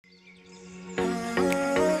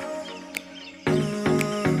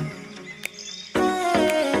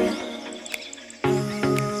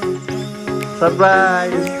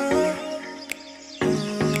Surprise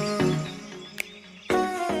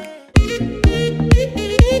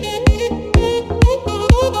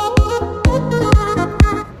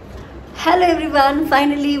hello everyone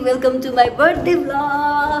finally welcome to my birthday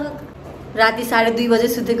vlog राति 2:30 बजे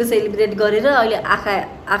सुतेको सेलिब्रेट गरेर अहिले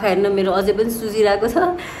आँखा हेर्न मेरो अझै पनि सुजिरहेको छ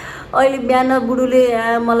अहिले बिहान बुढुले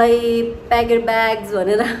मलाई प्याकेट ब्याग्स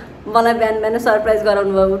भनेर मलाई बिहान सरप्राइज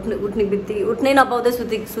गराउनु भयो उठ्ने बित्तिकै उठ्नै नपाउँदै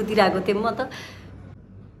सुतिरहेको थिएँ म त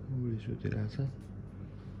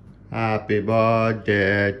Happy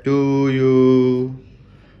birthday to you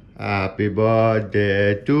Happy birthday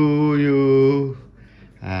to you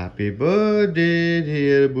Happy birthday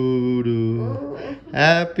dear Budu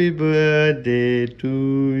Happy birthday to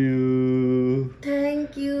you Thank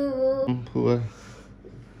you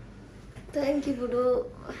Thank you Budu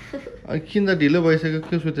किन त ढिलो भइसक्यो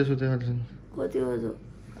के सुते कति बज्यो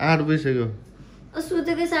 8 बजिसक्यो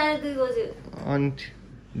सुतेकै 2:30 बजे अनि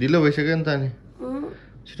ढिलो भइसक्यो नि त अनि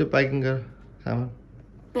छिटो प्याकिङ गर सामान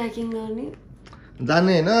प्याकिङ गर्ने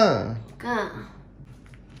जाने हैन कहाँ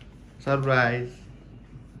सरप्राइज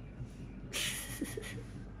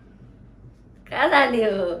कहाँ जाने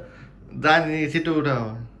हो जाने छिटो उठा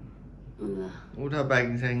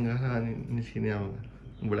प्याकिङ स्याकिङ गर अनि निस्किने अब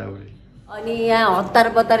बुढाबुढी अनि यहाँ हतार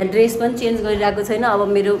पतार ड्रेस पनि चेन्ज गरिरहेको छैन अब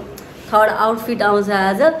मेरो थर्ड आउटफिट आउँछ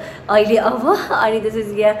आज अहिले अब अनि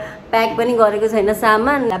त्यसपछि यहाँ प्याक पनि गरेको छैन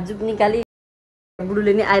सामान ल्यापजुप निकाली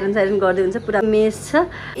बुढुले नि आइरन साइरन गर्दै हुन्छ पुरा मेस छ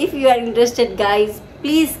if you are interested guys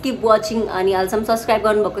please keep watching अनि अहिलेसम्म सब्सक्राइब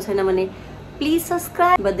गर्नुभएको छैन भने प्लिज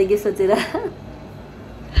सब्सक्राइब भन्दै के सोचेर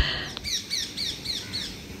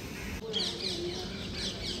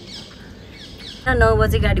 9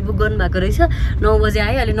 बजे गाडी बुक गर्नु भएको रहेछ 9 बजे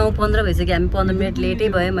आयो अहिले 9:15 भइसक्यो हामी 15 मिनट लेटै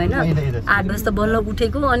भयौँ होइन 8 बजे त बल्ल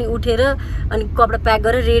उठेको अनि उठेर अनि कपडा प्याक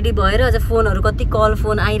गरेर रेडी भएर अझ फोनहरू कति कल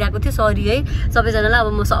फोन आइरहेको थियो सरी है सबैजनालाई अब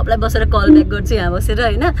म सबलाई बसेर कल ब्याक गर्छु यहाँ बसेर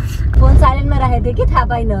होइन फोन साइलेन्टमा राखेको थिएँ कि थाहा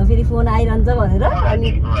पाइनँ फेरि फोन आइरहन्छ भनेर अनि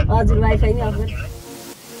हजुर वाइफाई नि अफ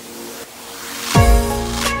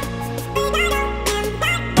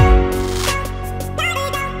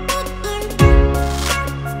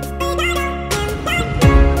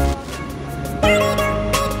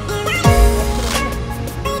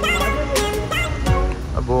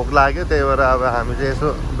भोक लाग्यो त्यही भएर अब हामी चाहिँ यसो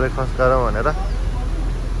ब्रेकफास्ट गरौँ भनेर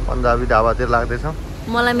पन्जाबी ढाबातिर लाग्दैछौँ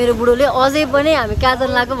मलाई मेरो बुढोले अझै पनि हामी कहाँ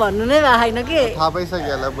जान लाग्यो भन्नु नै भएन कि थाहा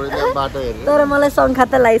पाइसक्यो होला बुढीले बाटो हेर्नु तर मलाई शङ्का त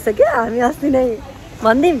लगाइसक्यो हामी अस्ति नै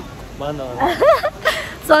भनिदिउँ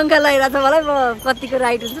शङ्का लगाइरहेको छ मलाई म कतिको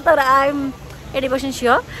राइट हुन्छ तर आइएम 80%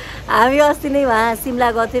 स्योर हामी अस्ति नै उहाँ सिमला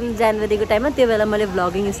गएको थियौँ जनवरीको टाइममा त्यो बेला मैले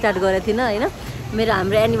भ्लगिङ स्टार्ट गरेको थिइनँ होइन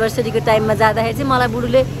हाम्रो एनिभर्सरीको टाइममा जाँदाखेरि चाहिँ मलाई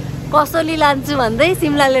बुढुले कसौली लान्छु भन्दै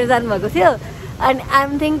सिमला लिएर जानुभएको थियो अनि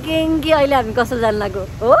आइएम थिङ्किङ कि अहिले हामी कसो जानु लाग्यो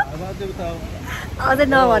हो अझै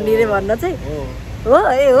नभन्ने भन्न चाहिँ हो ए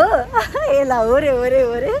ल हो रे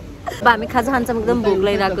अब हामी खाजा खान्छौँ एकदम भोक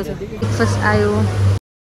लागिरहेको छ ब्रेकफास्ट आयो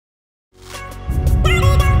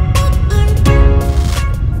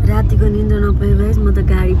रातिको निन्द्रा नपायो भाइ म त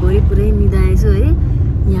गाडीभरि पुरै निदाएछु है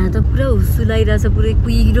यहाँ त पुरा हुस्सु लागिरहेछ पुरै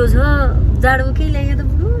कुहिरो छ जाडो केही लाग्यो त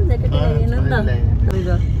पुरो ज्याकेट लागेन नि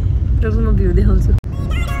त म भ्यू देखाउँछु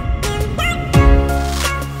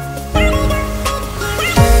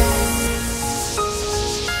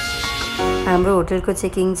हाम्रो होटलको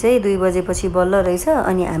चेकिङ चाहिँ 2 बजेपछि बल्ल रहेछ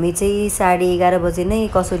अनि हामी चाहिँ 11:30 बजे नै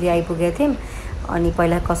कसौली आइपुगेका थियौँ अनि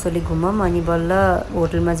पहिला कसौली घुमौँ अनि बल्ल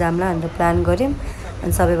होटलमा जाम्ला भनेर प्लान गऱ्यौँ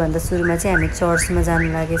अनि सबैभन्दा सुरुमा चाहिँ हामी चर्चमा जानु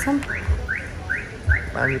लागेछौँ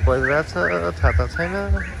पानी परिरहेछ छाता छैन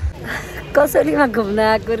कसौलीमा घुम्न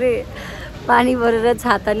आएको रे पानी परेर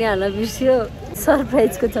छाता नि हाल्न बिर्स्यो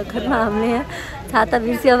सरप्राइजको चक्करमा हामीले यहाँ छाता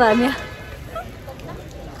बिर्स्यो अब हामी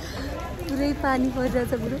पुरै पानी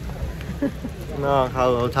परिरहेछ पुरो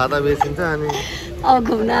छाता बिर्सिन्छ अनि अब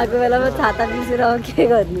घुम्न आएको बेलामा छाता बिर्सेर अब के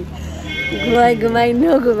गर्ने घुमाइ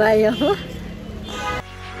नघुमाइ अब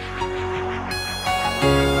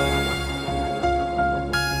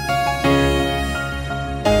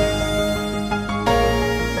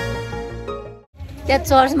त्यहाँ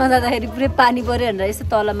चर्चमा जाँदाखेरि पुरै पानी पऱ्यो भनेर यस्तो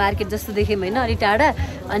तल मार्केट जस्तो देख्यौँ होइन अलिक टाढा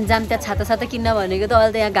अनि जाम त्यहाँ छाता किन्न भनेको त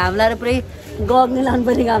अहिले त यहाँ घाम लाएर पुरै गग्ने लानु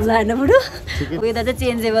पर्ने घाम लाएन बुढो वेदर चाहिँ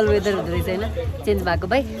चेन्जेबल वेदर हुँदो रहेछ होइन चेन्ज भएको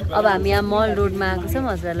भाइ अब हामी यहाँ मल रोडमा आएको छौँ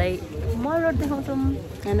हजुरलाई मल रोड देखाउँछौँ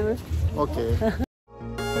यहाँबाट ओके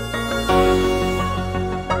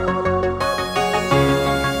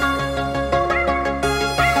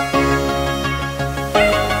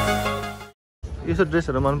यसो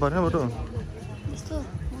ड्रेसहरू मन पर्छ बरु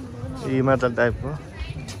हिमाचल टाइपको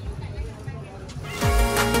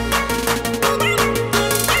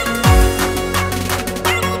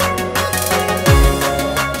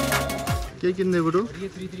के किन्ने बुढो ये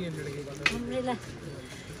 300 के अम्ब्रेला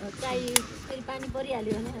चाहिए फेरि पानी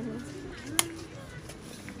परिहाल्यो भने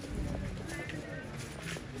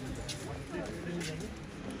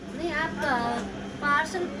नहीं आपका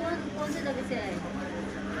पार्सल कौन से जगह से आए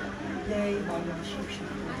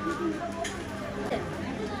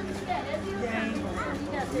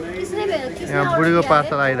यहाँ बुढीको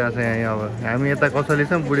पार्सल आइरहेको छ यहाँ अब हामी यता कसैले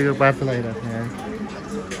छौँ बुढीको पार्सल आइरहेको छ यहाँ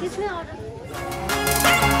किसने ऑर्डर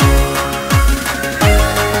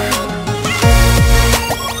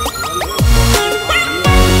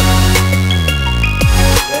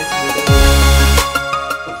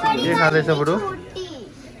के खाँदैछ बुढो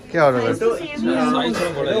के अर्डर गर्छ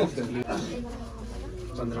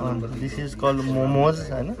दिस इज कल्ड मोमोज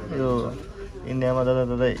होइन यो इन्डियामा जता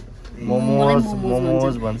ततै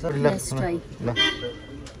मोमोज भन्छ ल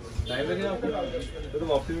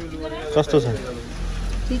कस्तो छ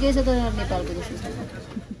ठिकै छ तर नेपालको जस्तो छ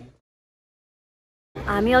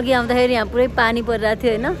हामी अघि आउँदाखेरि यहाँ पुरै पानी परिरहेको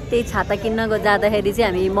थियो होइन त्यही छाता किन्न जाँदाखेरि चाहिँ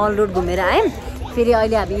हामी मल रोड घुमेर आयौँ फेरि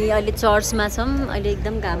अहिले चर्चमा छौँ अहिले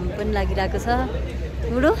एकदम घाम पनि लागिरहेको छ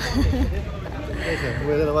बुढो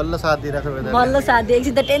बल्ल साथ दिइरहेको बल्ल साथ दियो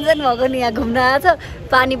एकछिन त टेन्सन भएको नि यहाँ घुम्न आएको छ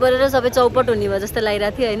पानी परेर सबै चौपट हुने भयो जस्तो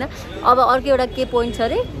लागिरहेको थियो होइन अब अर्को एउटा के पोइन्ट छ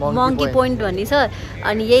अरे मङ्की पोइन्ट भन्ने छ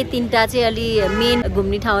अनि यही तिनवटा चाहिँ अलि मेन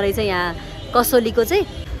घुम्ने ठाउँ रहेछ यहाँ कसौलीको चाहिँ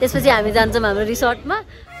त्यसपछि हामी जान्छौँ हाम्रो रिसोर्टमा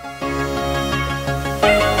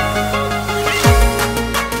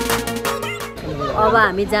अब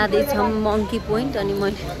हामी जाँदैछौँ मङ्की पोइन्ट अनि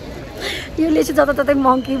मैले यसले चाहिँ जताततै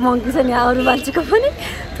मङ्की छ नि अरू मान्छेको पनि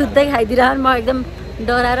थुत्दै खाइदिएर म एकदम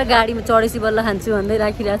डराएर गाडीमा चढेपछि बल्ल खान्छु भन्दै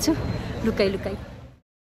राखिरहेको छु लुकाइ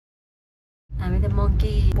हामी त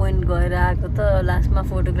मङ्की पोइन्ट गएर आएको त लास्टमा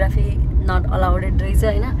फोटोग्राफी नट अलाउडेड रहेछ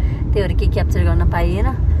होइन त्यही भएर केही क्याप्चर गर्न पाइएन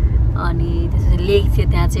अनि त्यसपछि लेक थियो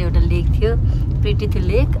त्यहाँ चाहिँ एउटा लेक थियो प्रिटी थियो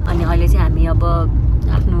लेक अनि अहिले चाहिँ हामी अब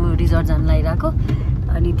आफ्नो रिजोर्ट जान लागिरहेको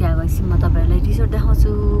अनि त्यहाँ गएपछि म तपाईँहरूलाई रिजोर्ट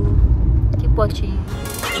देखाउँछु के पछि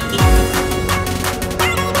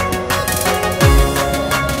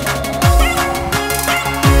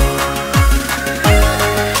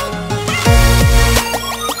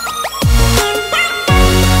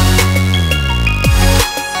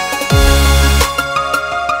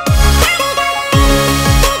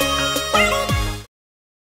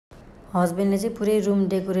हस्बेन्डले चाहिँ पुरै रुम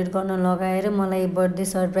डेकोरेट गर्न लगाएर मलाई बर्थडे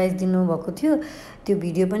सरप्राइज दिनुभएको थियो त्यो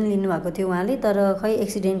भिडियो पनि लिनुभएको थियो उहाँले तर खै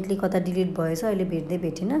एक्सिडेन्टली कता डिलिट भएछ अहिले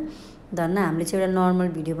भेटिनँ धन्न हामीले चाहिँ एउटा नर्मल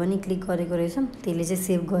भिडियो पनि क्लिक गरेको रहेछौँ त्यसले चाहिँ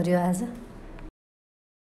सेभ गर्यो आज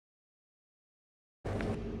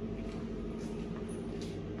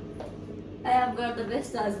I have got the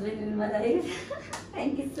best husband in my life.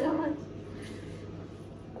 Thank you so much.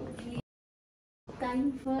 Time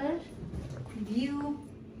for view.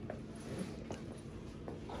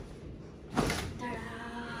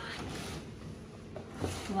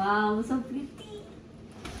 Wow, so pretty.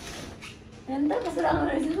 And that was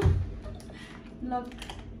around. Look.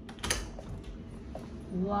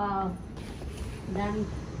 Wow. Done.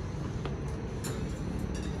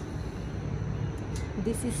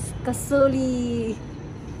 This is Kasauli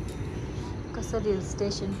Hill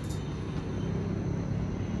Station.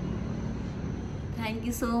 Thank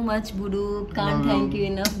you so much, Budu. Can't thank you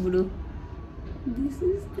enough, Budu. This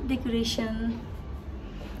is the decoration.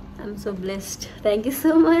 I'm so blessed. Thank you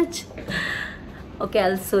so much. Okay,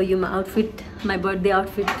 I'll show you my outfit, my birthday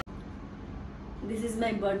outfit. This is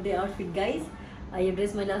my birthday outfit, guys. यो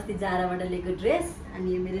dress मैले अस्ति जाराबाट लिएको dress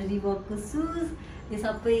अनि यो मेरो रिबकको shoes यो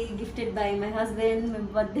सबै gifted by my husband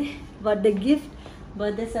birthday gift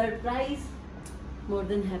birthday surprise more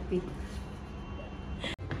than happy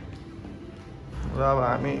र अब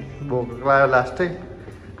हामी भोक लाग्यो लास्टै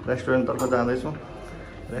रेस्टुरेन्टतर्फ जाँदैछौँ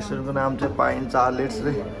रेस्टुरेन्टको नाम चाहिँ पाइन चार्लेट्स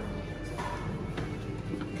रे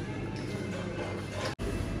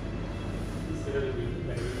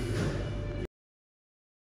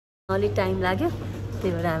अलिक टाइम लाग्यो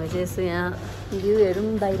त्यही भएर हामी चाहिँ यसो यहाँ भ्यू हेरौँ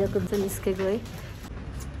बाहिरको चाहिँ निस्केको है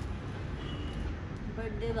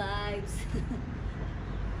birthday vibes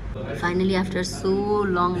finally after so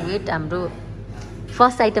long weight हाम्रो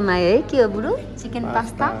फर्स्ट आइटम आयो है के हो बुढो chicken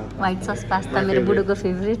pasta white sauce pasta मेरो बुढोको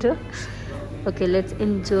फेभरेट हो ओके लेट्स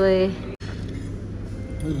इन्जोय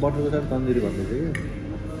बटरको साथ तन्दुरी भन्दै थियो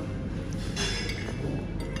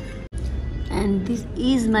and this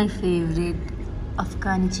is my favourite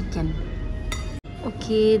Afghani chicken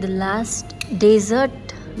okay the last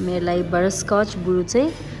desert मेरो लागि बटरस्कच बुढो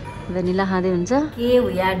चाहिँ भेनिला खाँदै हुन्छ के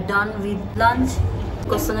we are done with lunch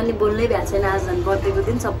कसैले बोल्नै भएको छैन आज झन् बर्थडेको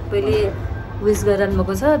दिन सबैले विस गरिरहनु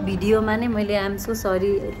भएको छ भिडियोमा नै मैले आइ am so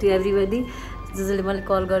sorry to everybody जसले मलाई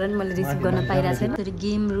कल गरेर नि मैले रिसिभ गर्न पाइरहेको छैन। फेरि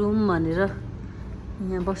गेम रुम भनेर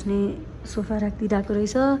यहाँ बस्ने सोफा राखिदिरहेको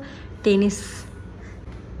रहेछ। टेनिस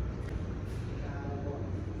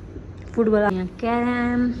फुटबल यहाँ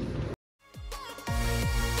क्यारम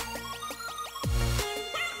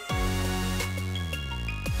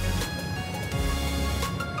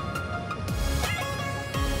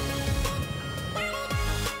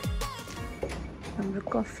हाम्रो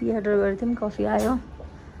कफी अर्डर गरेको थियौँ कफी आयो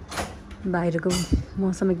बाहिरको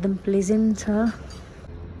मौसम एकदम प्लेजेन्ट छ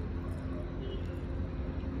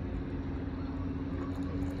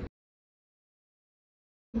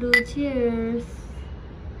cheers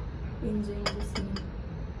enjoying the scene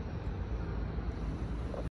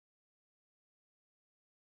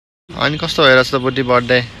अनि कस्तो भइरहेछ त बुड्डी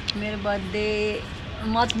बर्थडे मेरो birthday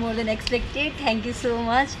much more than expected thank you so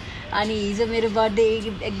much अनि हिजो मेरो बर्थडे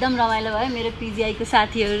एकदम रमाइलो भयो मेरो पिजिआईको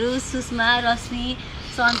साथीहरू सुषमा रश्मि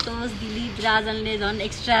सन्तोष दिलीप राजनले झन्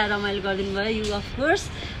एक्स्ट्रा रमाइलो गरिदिनु भयो यु अफ कोर्स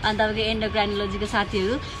अनि तपाईँको एन्डोक्राइनोलोजीको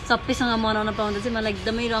साथीहरू सबैसँग मनाउन पाउँदा चाहिँ मलाई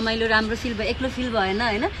एकदमै रमाइलो राम्रो फिल भयो एक्लो फिल भएन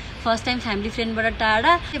होइन फर्स्ट टाइम फ्यामिली फ्रेन्डबाट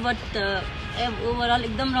टाढा बट ओभरअल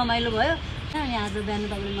एकदम रमाइलो भयो अनि आज बिहान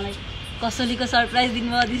तपाईँले मलाई कसौलीको सरप्राइज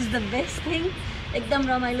दिनुभयो this is the best thing एकदम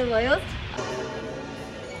रमाइलो भयो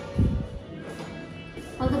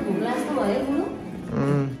अब भोक लाग्छ भयो बुढो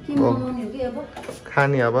के मगाउने हो कि अब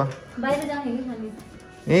खाने अब बाहिर जाने कि खाने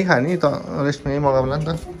यही खाने त रेस्टमा यही मगाउला नि त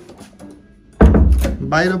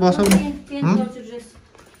बाहिर बसौँ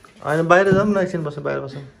होइन बाहिर जाऊँ न एकछिन बसौँ बाहिर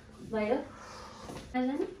बसौँ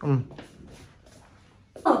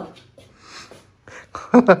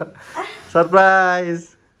सरप्राइज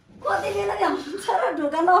कति बेला हुन्छ र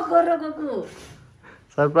ढोका लक गरेर गएको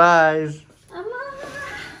सरप्राइज आमा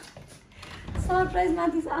सरप्राइज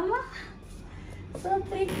माथि छ आमा so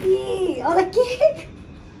pretty oh the cake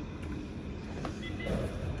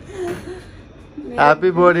happy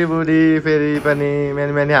birthday buddy फेरि पनि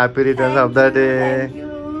many many happy returns of the day thank you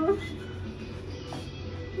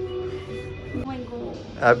oh my god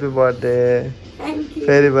happy birthday thank you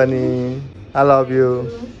फेरि पनि I love you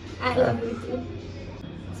I love you too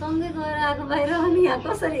सँगै गएर आएको बाहिर अनि यहाँ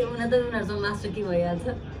कसरी हुन त उनीहरूसँग मास्टर के भइहाल्छ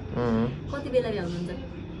कति बेला भ्याउनुहुन्छ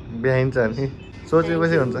भ्याइन्छ नि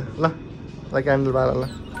सोचेपछि हुन्छ ल ल क्यान्डल बाल ल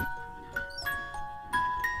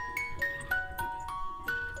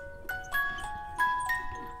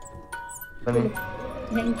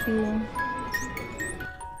Thank you.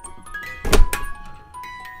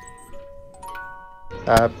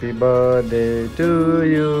 Happy birthday to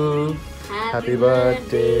you. Happy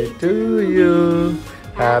birthday to you.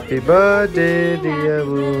 Happy birthday dear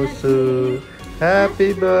Wusu.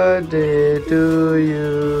 Happy birthday to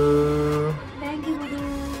you. Thank you, Guru.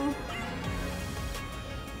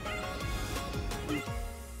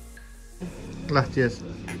 Cheers.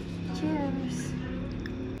 Cheers.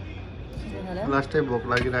 लास्टै भोक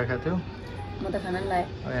लागिरहेको थियो म त खाना लाए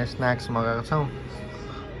यहाँ स्न्याक्स मगाएको छौँ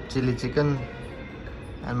chilli chicken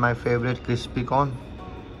and my favourite crispy corn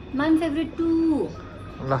My favorite too.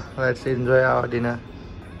 ल लेट्स इन्जोय आवर डिनर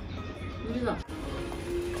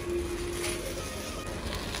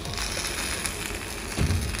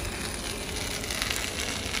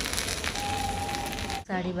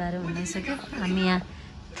साढे 12 हुँदैसक्यो हामी यहाँ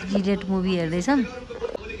 3 इडियट मुभी हेर्दैछौँ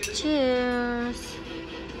चियर्स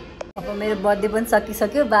अब मेरो बर्थडे पनि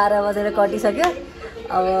सकिसक्यो 12 बजेर कटिसक्यो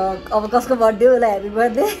अब कसको बर्थडे होला ह्याप्पी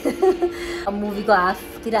बर्थडे अब मुभीको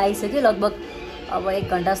हाफतिर आइसक्यो लगभग अब 1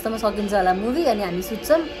 घन्टा जस्तोमा सकिन्छ होला मुभी अनि हामी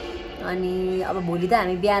सुत्छौँ अनि अब भोलि त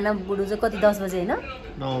हामी बिहान बुढो चाहिँ कति 10 बजे होइन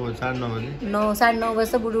 9 साढे 9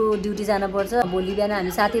 बजे त बुढो ड्युटी जानुपर्छ भोलि बिहान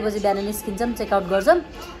हामी 7 बजे बिहान निस्किन्छौँ चेकआउट गर्छौँ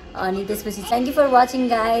अनि त्यसपछि thank you for watching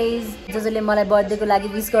guys जसले मलाई बर्थडेको लागि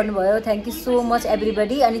विस गर्नुभयो thank you so much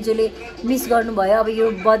everybody अनि जसले मिस गर्नुभयो अब यो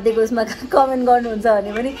बर्थडेको उसमा कमेन्ट गर्नुहुन्छ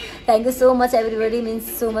भने पनि thank you so much everybody means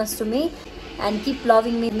so much to me and keep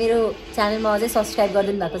loving me मेरो च्यानलमा अझै सब्सक्राइब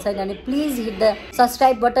गरिदिनु भएको छैन भने please hit the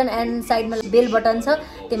subscribe button and साइडमा बेल बटन छ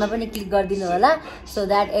त्यसमा पनि क्लिक गरिदिनु होला so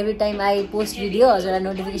that every time I post video हजुरलाई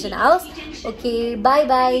नोटिफिकेसन आओस् okay by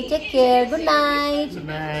bye take care good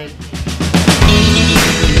night